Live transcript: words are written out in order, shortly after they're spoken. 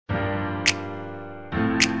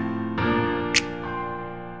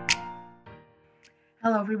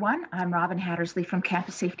Hello, everyone. I'm Robin Hattersley from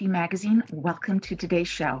Campus Safety Magazine. Welcome to today's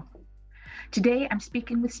show. Today, I'm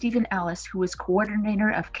speaking with Stephen Ellis, who is coordinator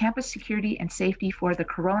of campus security and safety for the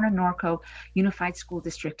Corona-Norco Unified School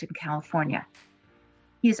District in California.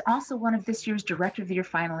 He is also one of this year's Director of the Year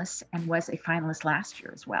finalists and was a finalist last year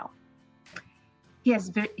as well. He's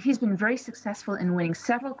been very successful in winning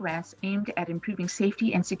several grants aimed at improving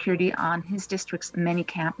safety and security on his district's many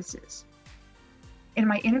campuses. In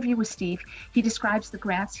my interview with Steve, he describes the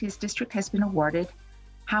grants his district has been awarded,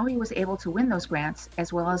 how he was able to win those grants,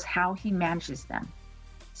 as well as how he manages them.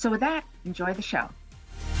 So with that, enjoy the show.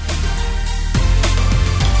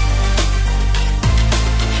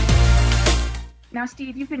 Now,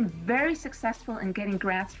 Steve, you've been very successful in getting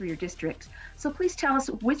grants for your district. So please tell us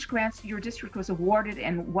which grants your district was awarded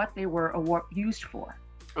and what they were used for.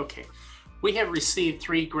 Okay. We have received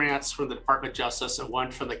 3 grants from the Department of Justice and 1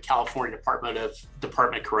 from the California Department of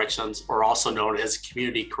Corrections, or also known as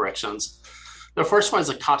Community Corrections. The first one is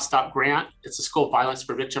a Cop Stop grant. It's a school violence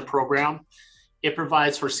prevention program. It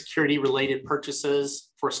provides for security-related purchases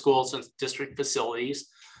for schools and district facilities.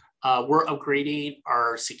 We're upgrading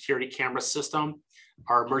our security camera system,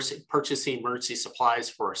 purchasing emergency supplies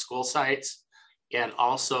for our school sites, and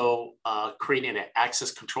also creating an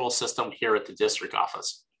access control system here at the district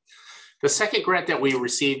office. The second grant that we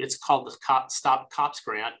received, it's called the Stop Cops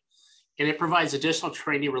Grant, and it provides additional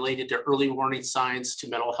training related to early warning signs to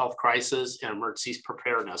mental health crisis and emergencies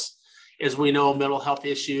preparedness. As we know, mental health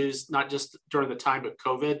issues, not just during the time of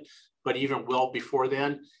COVID, but even well before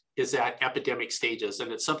then, is at epidemic stages.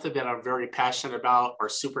 And it's something that I'm very passionate about. Our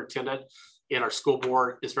superintendent and our school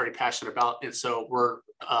board is very passionate about. And so we're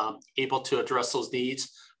able to address those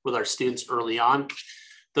needs with our students early on.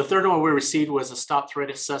 The third one we received was a Stop Threat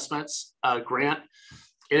Assessments grant,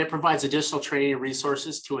 and it provides additional training and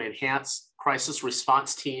resources to enhance crisis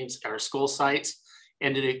response teams at our school sites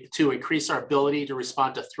and to increase our ability to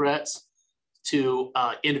respond to threats to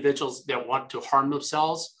individuals that want to harm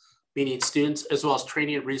themselves, meaning students, as well as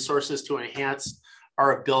training and resources to enhance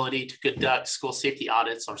our ability to conduct school safety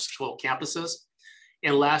audits on school campuses.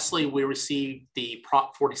 And lastly, we received the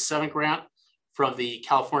Prop 47 grant from the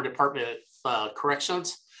California Department of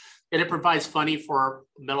Corrections, and it provides funding for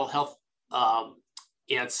mental health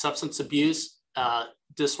and substance abuse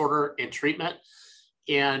disorder and treatment.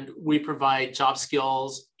 And we provide job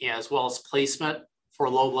skills as well as placement for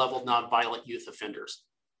low-level nonviolent youth offenders.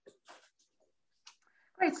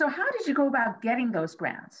 Great. So how did you go about getting those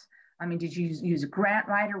grants? I mean, did you use a grant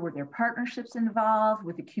writer? Were there partnerships involved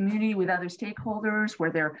with the community, with other stakeholders? Were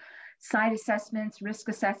there site assessments, risk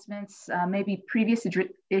assessments, maybe previous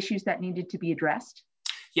issues that needed to be addressed?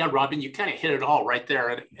 Yeah, Robin, you kind of hit it all right there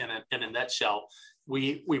in a nutshell.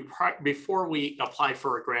 Before we apply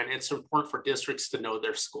for a grant, it's important for districts to know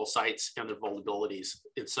their school sites and their vulnerabilities.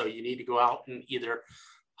 And so you need to go out and either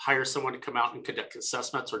hire someone to come out and conduct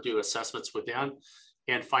assessments or do assessments within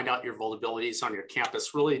and find out your vulnerabilities on your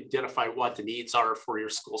campus, really identify what the needs are for your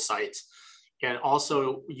school sites. And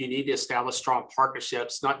also you need to establish strong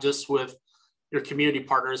partnerships, not just with your community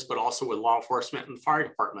partners, but also with law enforcement and fire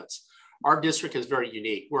departments. Our district is very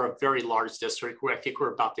unique. We're a very large district. I think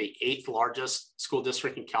we're about the 8th largest school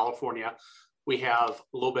district in California. We have a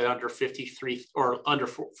little bit under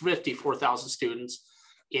 54,000 students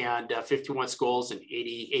and 51 schools and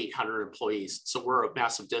 8,800 employees. So we're a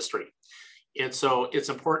massive district. And so it's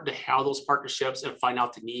important to have those partnerships and find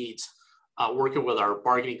out the needs, working with our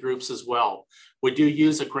bargaining groups as well. We do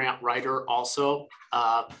use a grant writer also,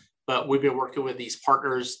 but we've been working with these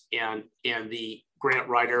partners and the grant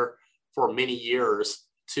writer for many years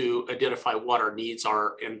to identify what our needs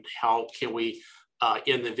are and how can we,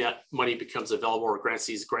 in the event money becomes available or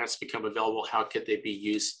these grants become available, how could they be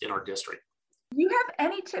used in our district? Do you have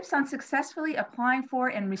any tips on successfully applying for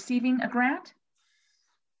and receiving a grant?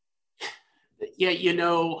 Yeah,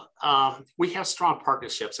 we have strong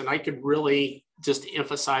partnerships, and I could really just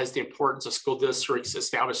emphasize the importance of school districts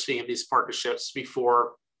establishing these partnerships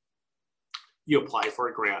before you apply for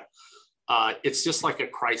a grant. It's just like a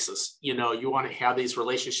crisis. You want to have these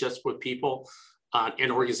relationships with people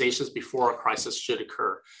and organizations before a crisis should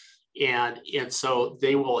occur. And so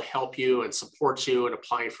they will help you and support you in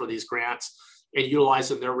applying for these grants and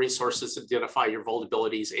utilizing their resources to identify your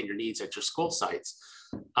vulnerabilities and your needs at your school sites.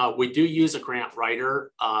 We do use a grant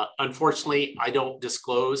writer. Unfortunately, I don't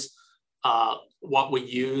disclose what we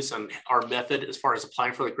use and our method as far as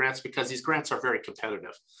applying for the grants because these grants are very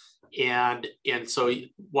competitive. And so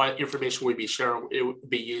what information we'd be sharing, it would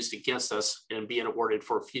be used against us and being awarded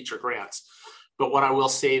for future grants. But what I will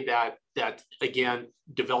say that again,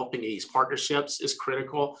 developing these partnerships is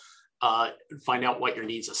critical. Find out what your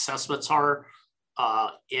needs assessments are.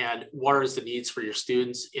 and what is the needs for your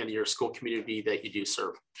students and your school community that you do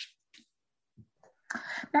serve.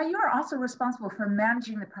 Now, you are also responsible for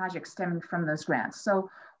managing the projects stemming from those grants. So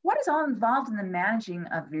what is all involved in the managing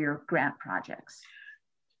of your grant projects?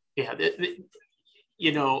 Yeah,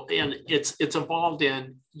 you know, and it's involved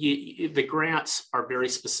in, the grants are very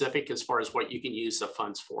specific as far as what you can use the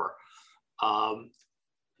funds for.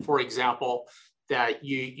 For example, that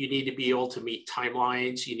you need to be able to meet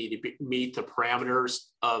timelines, you need to meet the parameters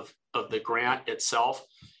of the grant itself.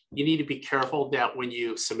 You need to be careful that when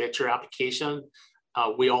you submit your application,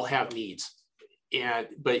 we all have needs,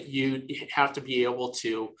 but you have to be able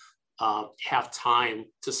to have time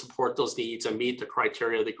to support those needs and meet the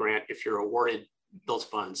criteria of the grant if you're awarded those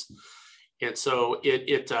funds. And so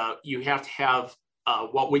you have to have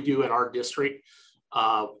what we do in our district,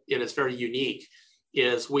 and it's very unique,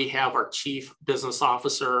 is we have our chief business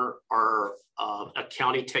officer, our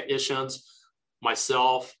accounting technicians,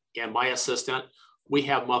 myself, and my assistant. We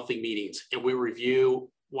have monthly meetings and we review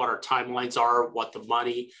what our timelines are, what the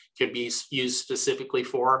money can be used specifically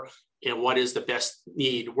for, and what is the best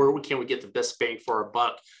need, where can we get the best bang for our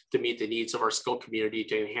buck to meet the needs of our school community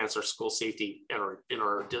to enhance our school safety in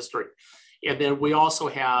our district. And then we also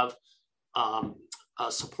have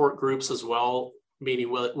support groups as well, meaning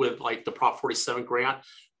with like the Prop 47 grant.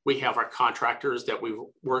 We have our contractors that we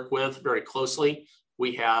work with very closely.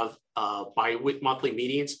 We have monthly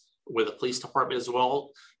meetings with the police department as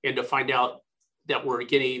well, and to find out that we're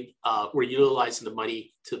utilizing the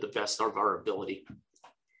money to the best of our ability.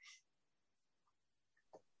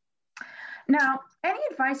 Now, any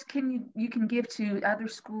advice you can give to other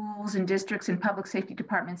schools and districts and public safety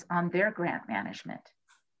departments on their grant management?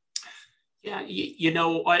 Yeah, you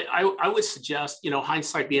know, I would suggest, you know,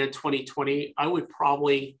 hindsight being 2020, I would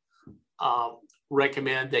probably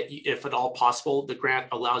recommend that if at all possible, the grant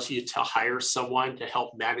allows you to hire someone to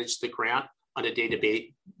help manage the grant on a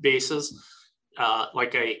day-to-day basis.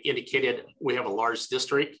 Like I indicated, we have a large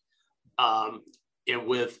district, and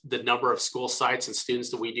with the number of school sites and students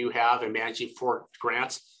that we do have and managing 4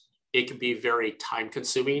 grants, it can be very time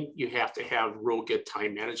consuming. You have to have real good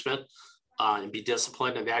time management and be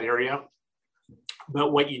disciplined in that area.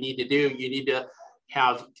 But what you need to do, you need to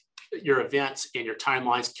have your events and your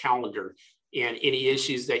timelines calendared and any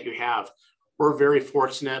issues that you have. We're very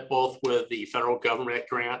fortunate both with the federal government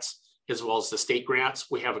grants as well as the state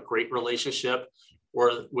grants. We have a great relationship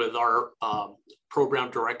with our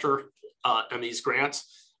program director on these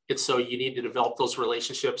grants. And so you need to develop those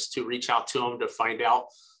relationships to reach out to them to find out,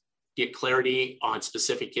 get clarity on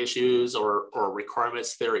specific issues or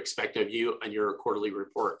requirements they're expecting of you and your quarterly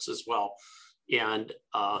reports as well. And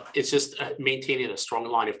it's just maintaining a strong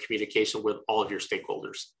line of communication with all of your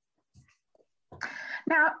stakeholders.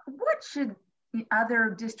 Now, what should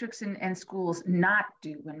other districts and schools not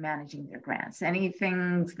do when managing their grants? Any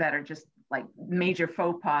things that are just like major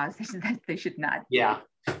faux pas that they should not do?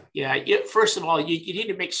 Yeah. First of all, you need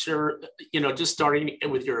to make sure, you know, just starting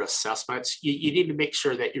with your assessments, you need to make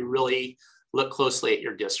sure that you really look closely at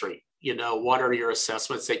your district. You know, what are your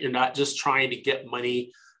assessments, that you're not just trying to get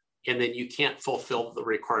money and then you can't fulfill the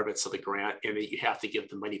requirements of the grant and that you have to give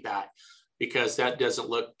the money back, because that doesn't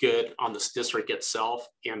look good on the district itself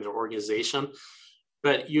and the organization.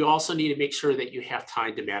 But you also need to make sure that you have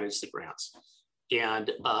time to manage the grants.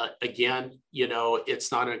 And again, you know,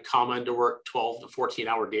 it's not uncommon to work 12 to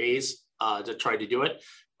 14-hour days to try to do it,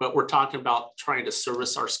 but we're talking about trying to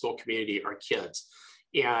service our school community, our kids.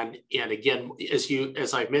 And again,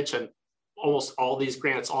 as I mentioned, almost all these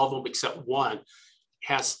grants, all of them except one,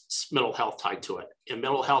 has mental health tied to it. And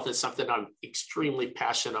mental health is something I'm extremely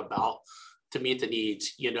passionate about to meet the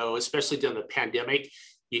needs, you know, especially during the pandemic.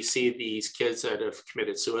 You see these kids that have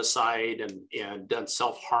committed suicide and done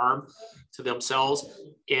self-harm to themselves.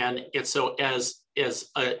 And so as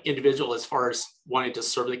an individual, as far as wanting to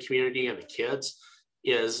serve the community and the kids,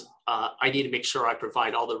 is I need to make sure I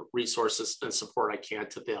provide all the resources and support I can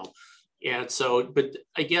to them. And so, but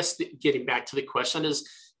I guess getting back to the question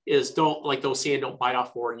is don't, like those saying, don't bite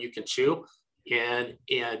off more than you can chew, and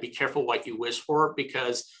be careful what you wish for,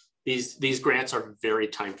 because these grants are very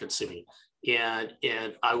time consuming. And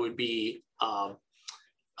I would be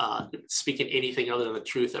speaking anything other than the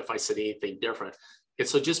truth if I said anything different. And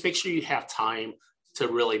so just make sure you have time to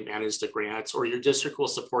really manage the grants, or your district will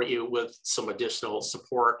support you with some additional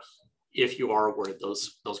support if you are awarded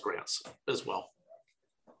those grants as well.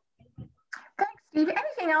 Thanks, Steve.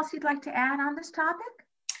 Anything else you'd like to add on this topic?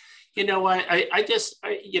 You know,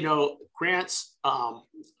 you know, grants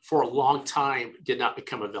for a long time did not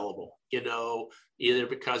become available, you know, either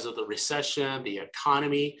because of the recession, the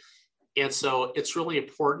economy. And so it's really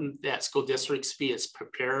important that school districts be as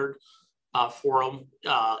prepared for them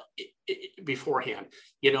beforehand.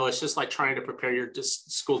 You know, it's just like trying to prepare your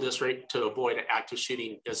school district to avoid an active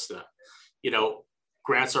shooting incident. You know,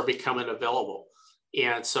 grants are becoming available.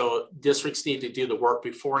 And so districts need to do the work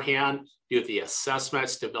beforehand, do the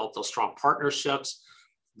assessments, develop those strong partnerships,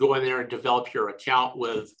 go in there and develop your account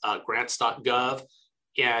with grants.gov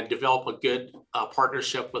and develop a good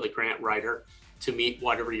partnership with a grant writer to meet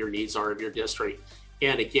whatever your needs are of your district.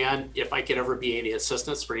 And again, if I could ever be any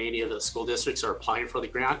assistance for any of the school districts that are applying for the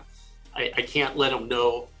grant, I can't let them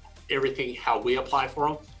know everything how we apply for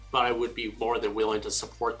them, but I would be more than willing to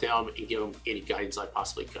support them and give them any guidance I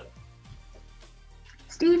possibly could.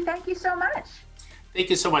 Steve, thank you so much. Thank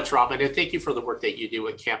you so much, Robin, and thank you for the work that you do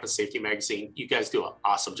at Campus Safety Magazine. You guys do an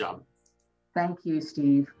awesome job. Thank you,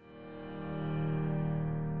 Steve.